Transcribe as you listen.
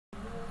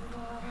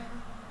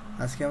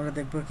আজকে আমরা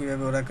দেখব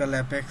কিভাবে ওরাকল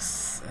অ্যাপেক্স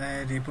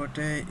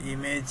রিপোর্টে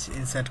ইমেজ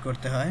ইনসার্ট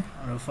করতে হয়।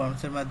 আমরা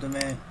ফর্মসের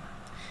মাধ্যমে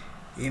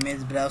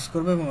ইমেজ ব্রাউজ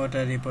করব এবং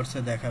ওটা রিপোর্টসে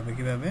দেখাবে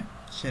কিভাবে,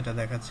 সেটা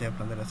দেখাচ্ছি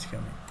আপনাদের আজকে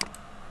আমি।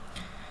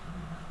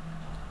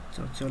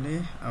 তো চলি,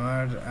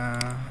 আমার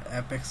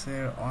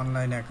অ্যাপেক্সের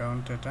অনলাইন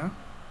অ্যাকাউন্ট, এটা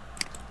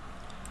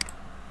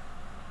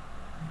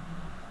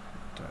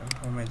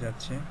হোমে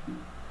যাচ্ছি।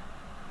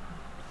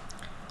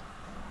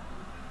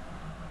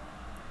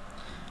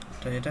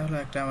 তো এটা হলো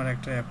আমার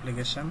একটা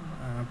application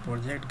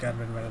project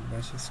garment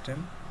management system.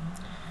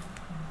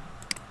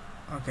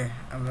 ওকে,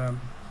 আমরা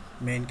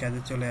মেইন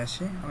কাজে চলে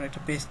আসি। আমরা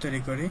একটা পেজ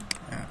তৈরি করি,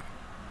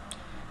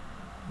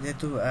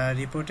 যেহেতু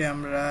রিপোর্টে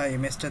আমরা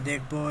ইমেজটা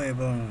দেখব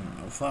এবং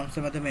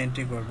ফর্মসের মাধ্যমে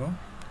এন্ট্রি করব।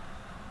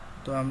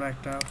 তো আমরা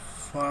একটা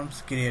ফর্মস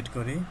ক্রিয়েট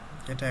করি,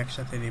 যেটা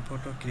একসাথে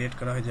রিপোর্টও ক্রিয়েট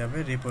করা হয়ে যাবে,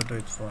 রিপোর্ট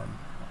উইথ ফর্ম।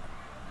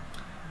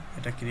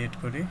 এটা ক্রিয়েট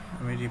করি।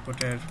 আমি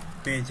রিপোর্টের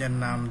পেজের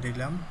নাম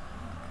দিলাম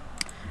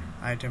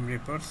আইটেম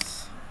রিপোর্টস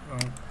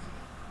এবং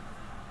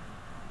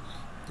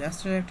জাস্ট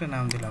একটা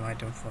নাম দিলাম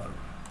আইটেম ফর্ম।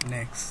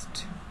 নেক্সট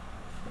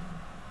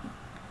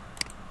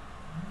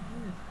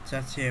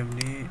চাচ্ছি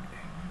এমনি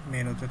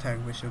মেনুতে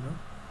থাকবে, শুধু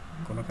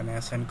কোনোখানে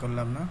অ্যাসাইন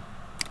করলাম না।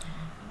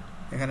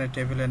 এখানে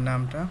টেবিলের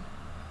নামটা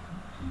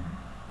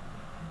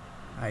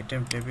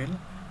আইটেম টেবিল।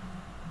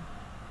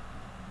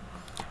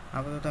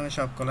 আপাতত আমি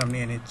সব কলাম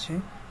নিয়ে নিচ্ছি।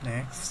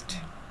 নেক্সট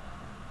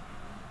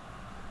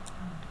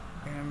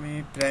আমি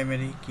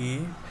প্রাইমারি কি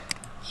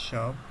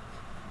সব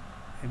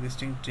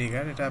এক্সিস্টিং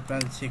ট্রিগার, এটা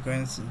আপনার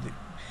সিকোয়েন্স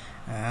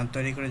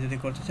তৈরি করে যদি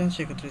করতে চান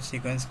সেক্ষেত্রে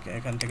সিকোয়েন্স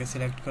এখান থেকে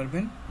সিলেক্ট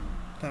করবেন।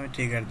 তো আমি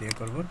ট্রিগার দিয়ে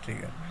করব,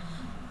 ট্রিগার।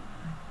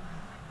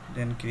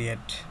 দেন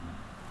ক্রিয়েট,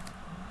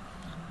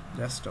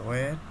 জাস্ট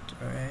ওয়েট।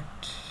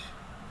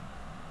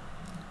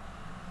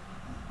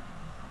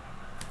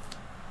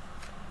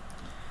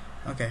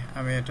 ওকে,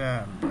 আমি এটা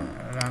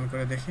রান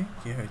করে দেখি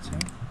কি হয়েছে।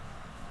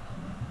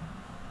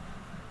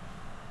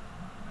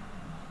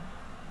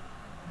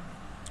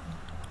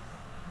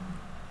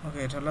 ওকে,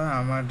 এটা হলো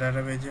আমার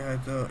ডাটাবেজে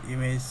হয়তো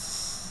ইমেজ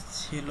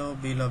ছিল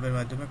বিলবের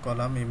মাধ্যমে,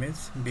 কলাম ইমেজ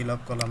বিলব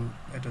কলাম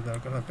এটা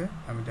দরকার হবে।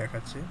 আমি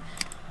দেখাচ্ছি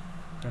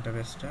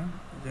ডাটাবেসটা,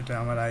 যেটা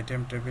আমার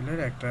আইটেম টেবিলের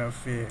একটা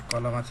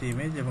কলাম আছে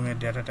ইমেজ এবং এর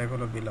ডেটা টাইপ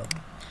হলো বিলব।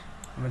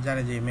 আমরা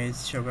জানি যে ইমেজ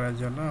শো করার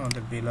জন্য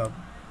আমাদের বিলব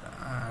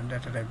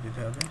ডেটা টাইপ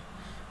দিতে হবে।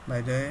 বাই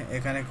দ্য ওয়ে,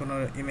 এখানে কোনো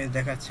ইমেজ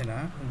দেখাচ্ছে না,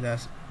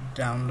 জাস্ট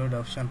ডাউনলোড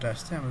অপশনটা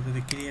আসছে। আমরা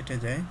যদি ক্রিয়েটে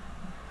যাই,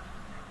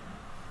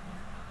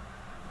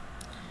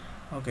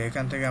 ওকে,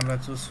 এখান থেকে আমরা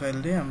চুজ ফাইল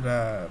দিয়ে আমরা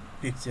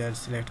পিকচার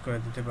সিলেক্ট করে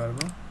দিতে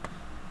পারবো।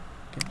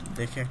 কিন্তু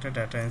দেখি একটা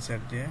ডাটা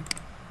ইনসার্ট দিয়ে।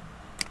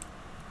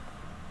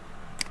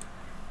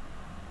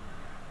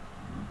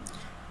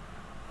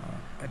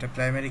 এটা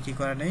প্রাইমারি কি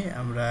করা নেই,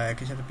 আমরা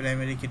একই সাথে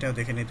প্রাইমারি কিটাও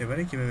দেখে নিতে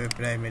পারি কিভাবে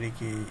প্রাইমারি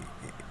কি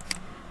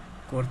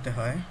করতে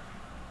হয়।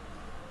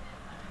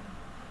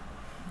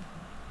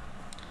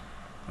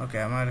 ওকে,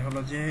 আমার হলো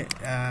যে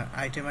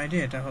আইটেম আইডি,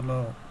 এটা হলো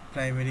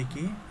প্রাইমারি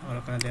কি আমার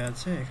ওখানে দেওয়া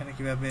আছে। এখানে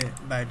কিভাবে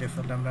বাই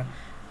ডিফল্ট আমরা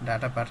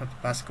ডাটা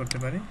পাস করতে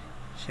পারি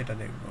সেটা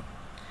দেখব।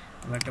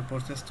 আমরা একটা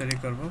প্রসেস তৈরি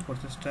করব,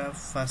 প্রসেসটা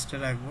ফার্স্টে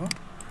রাখবো,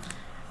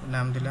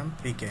 নাম দিলাম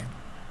পিকে,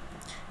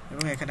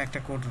 এবং এখানে একটা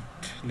কোড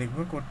লিখব।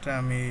 কোডটা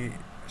আমি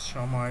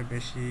সময়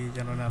বেশি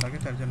যেন না লাগে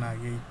তার জন্য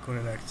আগেই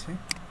করে রাখছি।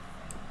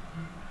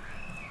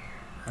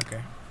 ওকে,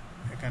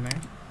 এখানে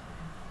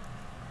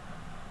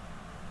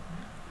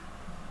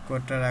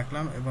কোডটা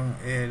রাখলাম এবং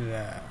এর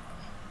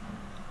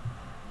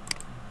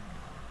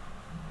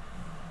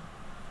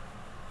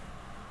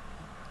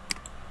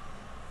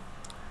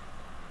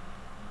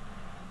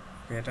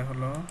এটা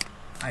হলো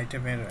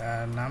আইটেমের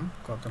নাম,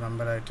 কত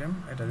নাম্বার আইটেম।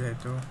 এটা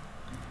যেহেতু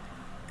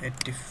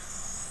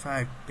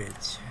 85 পেজ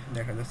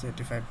দেখা যাচ্ছে,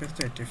 85 পেজ,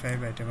 তো 85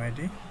 আইটেম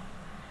আইডি।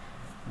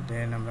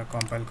 দেন আমরা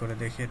কম্পাইল করে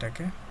দেখি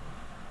এটাকে।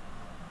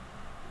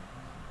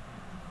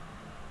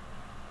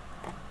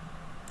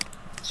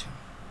 আচ্ছা,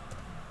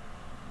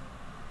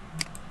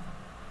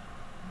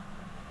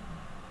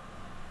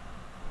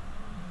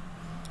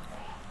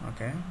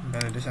 ওকে,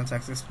 ভ্যালিডেশন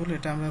সাকসেসফুল।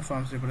 এটা আমরা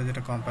ফর্মস রিপোর্টে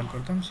যেটা কম্পাইল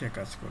করতাম সে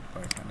কাজ করবো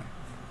এখানে।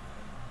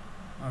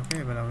 ওকে,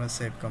 এবার আমরা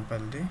সেভ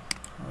কম্পাইল দিই।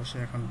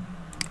 অবশ্যই এখন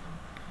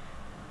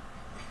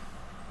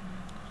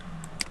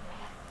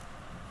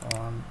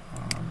অন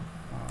অন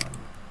অন,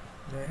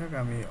 যাই হোক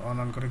আমি অন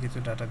করে কিছু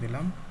ডাটা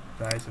দিলাম,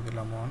 প্রাইসও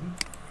দিলাম অন।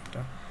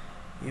 এটা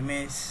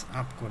ইমেজ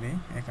আপ করি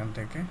এখান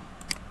থেকে।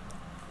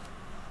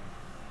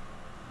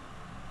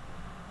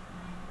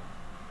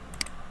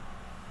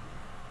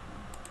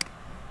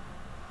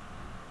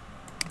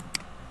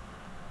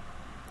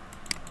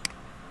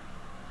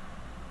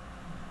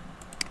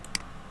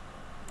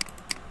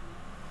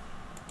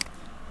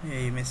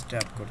 এই ইমেজটা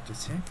আপ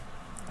করতেছি।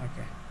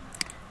 ওকে,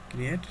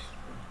 ক্রিয়েট।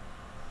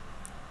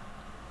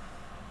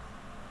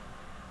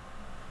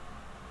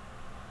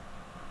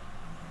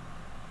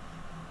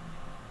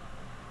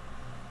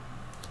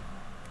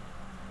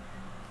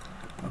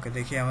 ওকে,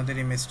 দেখি আমাদের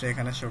ইমেজটা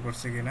এখানে শো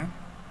করছে কিনা।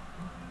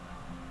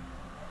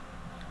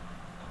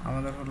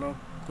 আমাদের হলো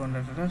কোন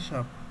ডাটাটা,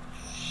 সব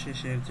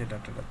শেষের যে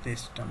ডাটাটা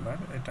 23 নাম্বার,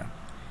 এটা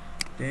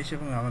 23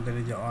 এবং আমাদের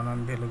এই যে অন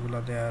ভ্যালুগুলো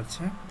দেওয়া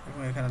আছে এবং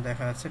এখানে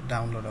দেখা যাচ্ছে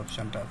ডাউনলোড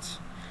অপশনটা আছে।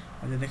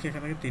 যে দেখি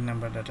এখানে 3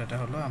 নাম্বার ডাটাটা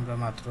হলো আমরা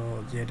মাত্র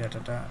যে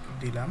ডাটাটা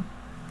দিলাম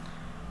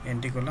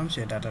এন্ট্রি করলাম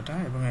সেই ডাটাটা,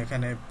 এবং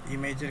এখানে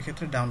ইমেজের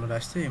ক্ষেত্রে ডাউনলোড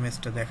আসছে,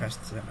 ইমেজটা দেখা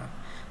আসছে না।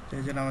 তো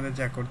এই জন্য আমাদের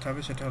যা করতে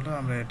হবে সেটা হলো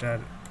আমরা এটার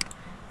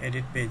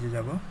এডিট পেজে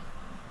যাব।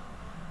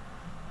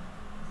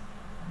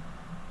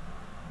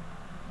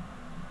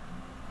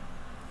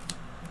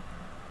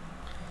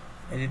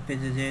 এডিট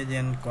পেজে যে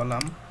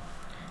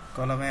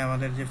কলামে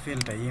আমাদের যে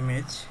ফিল্ডটা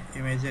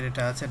ইমেজের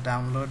এটা আছে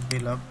ডাউনলোড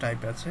বিলব টাইপ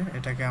আছে,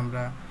 এটাকে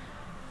আমরা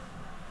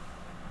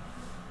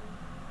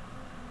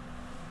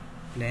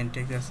প্লেন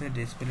টেক্সট আছে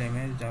display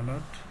image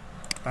download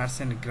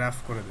percent graph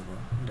করে দেব।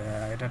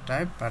 এটা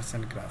টাইপ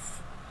পার্সেন্ট গ্রাফ,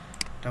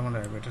 এটা মনে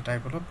রাখবো, এটা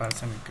টাইপ হলো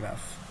পার্সেন্ট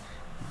গ্রাফ।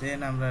 দেন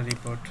আমরা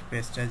রিপোর্ট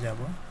পেজটায় যাব,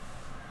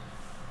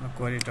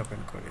 কোয়েরিটা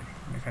ওপেন করি।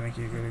 এখানে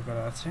কি কোয়েরি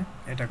করা আছে,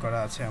 এটা করা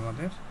আছে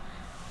আমাদের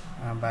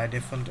বাই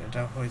ডিফল্ট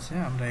এটা হয়েছে,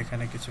 আমরা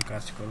এখানে কিছু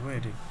কাজ করব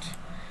এডিট।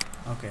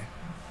 ওকে,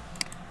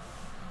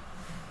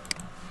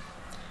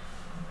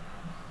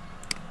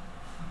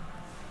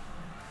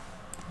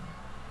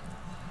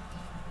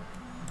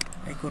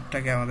 এই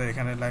কোডটাকে আমাদের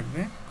এখানে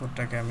লাগবে,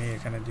 কোডটাকে আমি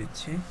এখানে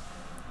দিচ্ছি।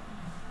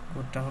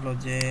 কোডটা হলো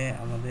যে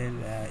আমাদের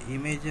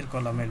ইমেজের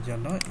কলামের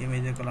জন্য,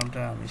 ইমেজের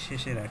কলামটা আমি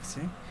শেষে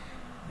রাখছি,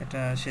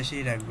 এটা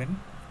শেষেই রাখবেন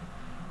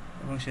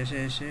এবং শেষে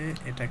এসে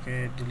এটাকে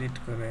ডিলিট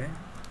করে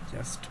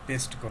জাস্ট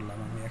পেস্ট করলাম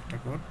আমি একটা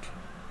কোড।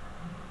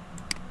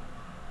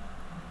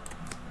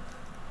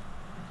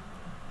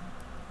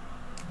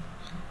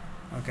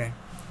 ওকে,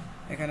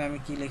 এখানে আমি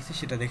কি লিখছি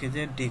সেটা দেখি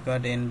যে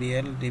decode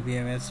NBL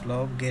DBMS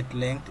log gate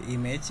length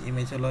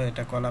image হলো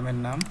এটা কলামের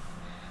নাম,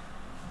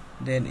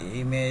 দেন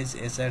image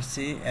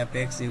SRC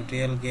apex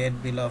UTL gate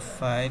bill of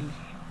file,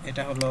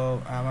 এটা হলো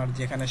আমার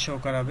যেখানে শো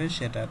করাবে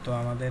সেটা। তো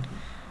আমাদের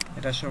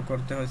এটা শো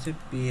করতে হচ্ছে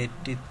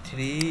P83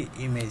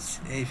 ইমেজ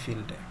এই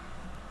ফিল্ডে,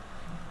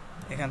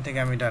 এখান থেকে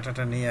আমি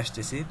ডাটাটা নিয়ে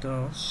আসতেছি, তো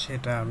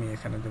সেটা আমি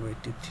এখানে দেবো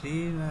 83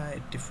 না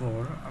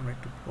 84, আমি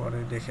একটু পরে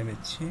দেখে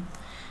নিচ্ছি,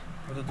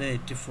 ওটাতে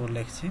 84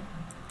 লিখছি।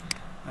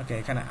 ওকে,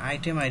 এখানে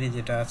আইটেম আইডি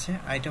যেটা আছে,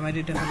 আইটেম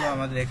আইডিটা হলো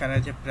আমাদের এখানে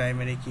যে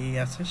প্রাইমারি কি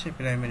আছে সেই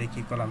প্রাইমারি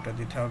কি কলামটা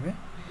দিতে হবে,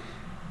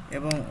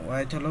 এবং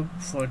ওয়েট হলো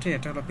 40,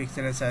 এটা হলো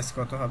পিক্সেলের সাইজ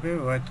কত হবে,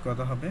 ওয়েট কত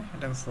হবে,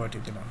 এটা আমি 40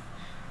 দিলাম।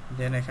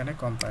 দেন এখানে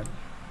কম্পাইল।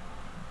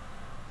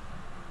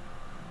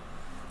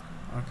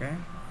 ওকে,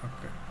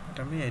 এটা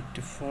আমি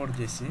 84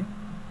 দিয়েছি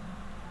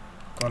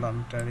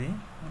কলামটারই,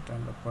 এটা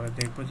আমরা পরে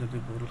দেখবো যদি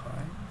ভুল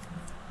হয়।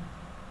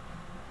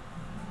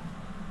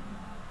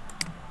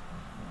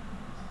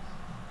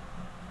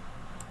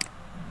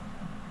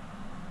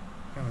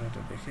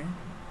 ক্যামেরাটা দেখি।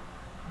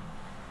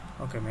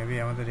 ওকে, মেবি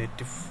আমাদের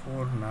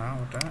 84 না,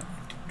 ওটা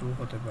 82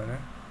 হতে পারে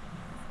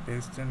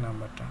পেজের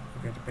নাম্বারটা।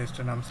 ওকে,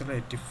 পেজটার নাম ছিল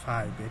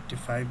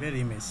 85 এর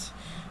ইমেজ।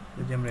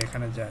 যদি আমরা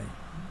এখানে যাই,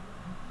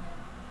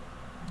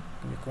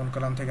 কোন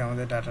কলাম থেকে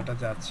আমাদের ডাটাটা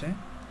যাচ্ছে,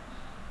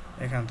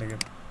 এখান থেকে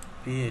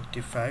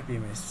P85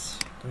 ইমেজ,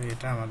 তো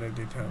এটা আমাদের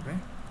দিতে হবে।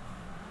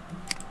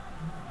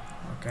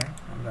 ওকে,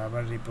 আমরা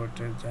আবার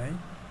রিপোর্টে যাই,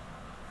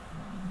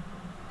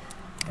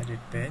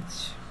 এডিট পেজ,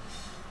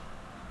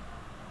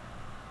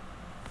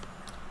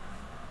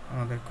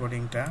 আমাদের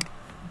কোডিংটা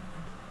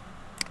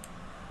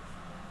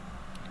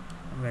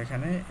আমরা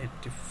এখানে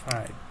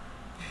 85,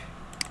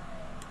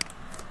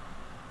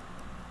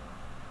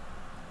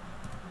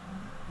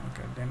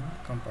 ওকে, দেন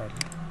কম্পাইল।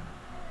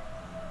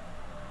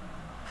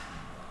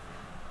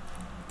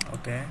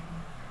 ওকে,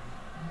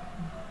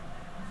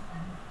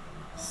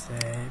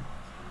 সেভ,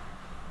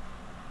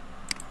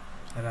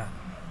 রান।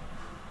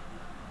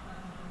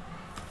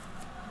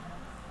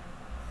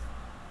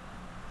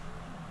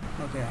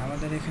 ওকে,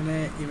 আমাদের এখানে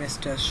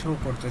ইমেজটা শো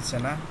করতেছে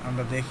না,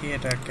 আমরা দেখি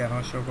এটা কেন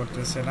শো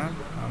করতেছে না।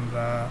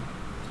 আমরা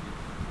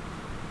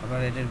আবার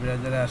এডিট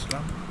ব্রাউজারে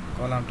আসলাম,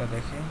 কলামটা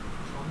দেখি,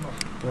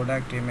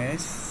 প্রোডাক্ট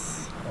ইমেজ,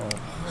 ও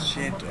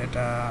শিট,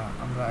 এটা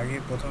আমরা আগে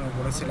প্রথমে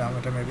বলেছিলাম,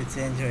 এটা মেবি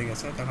চেঞ্জ হয়ে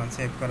গেছে, তখন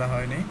সেভ করা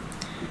হয়নি।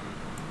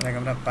 এটাকে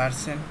আমরা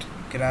পার্সেন্ট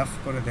গ্রাফ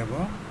করে দেব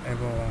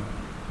এবং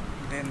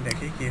দেন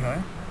দেখি কি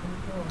হয়,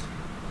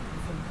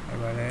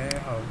 এবারে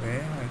হবে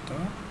হয়তো।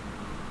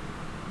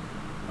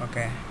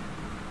 ওকে,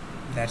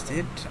 দ্যাটস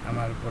ইট,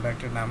 আমার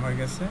প্রোডাক্টের নাম হয়ে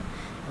গেছে।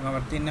 এবং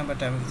আমার 3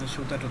 নাম্বারটা আমি কিছু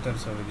সুতা টুতার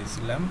ছবি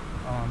দিয়েছিলাম,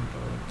 1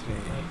 2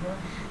 3।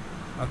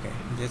 ওকে,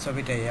 যে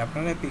ছবিটাই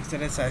আপনারা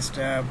পিকচারের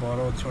সাইজটা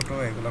বড় ছোট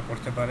এগুলো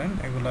করতে পারেন,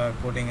 এগুলো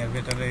কোডিংয়ের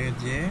ভেতরে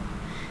যে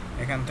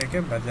এখান থেকে,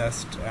 বা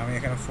জাস্ট আমি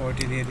এখানে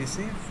 40 দিয়ে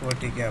দিছি,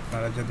 40কে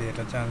আপনারা যদি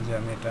এটা চান যে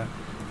আমি এটা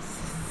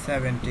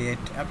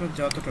 78, আপনার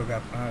যতটুকু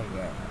আপনার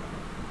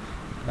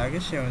লাগে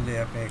সে অনুযায়ী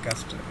আপনি এই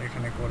কাজটা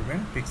এখানে করবেন,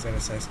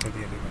 পিকচারের সাইজটা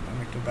দিয়ে দেবেন।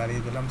 আমি একটু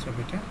বাড়িয়ে দিলাম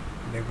ছবিটা,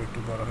 দেখবো একটু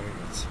বড় হয়ে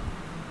গেছে।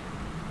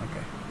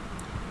 ওকে,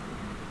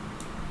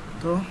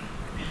 তো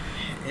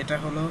এটা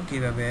হলো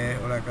কিভাবে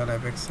ওরাকল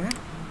অ্যাপেক্সে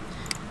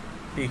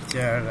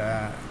পিকচার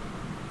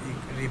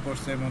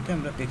রিপোর্টসের মধ্যে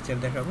আমরা পিকচার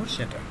দেখাবো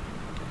সেটা।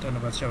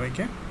 ধন্যবাদ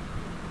সবাইকে।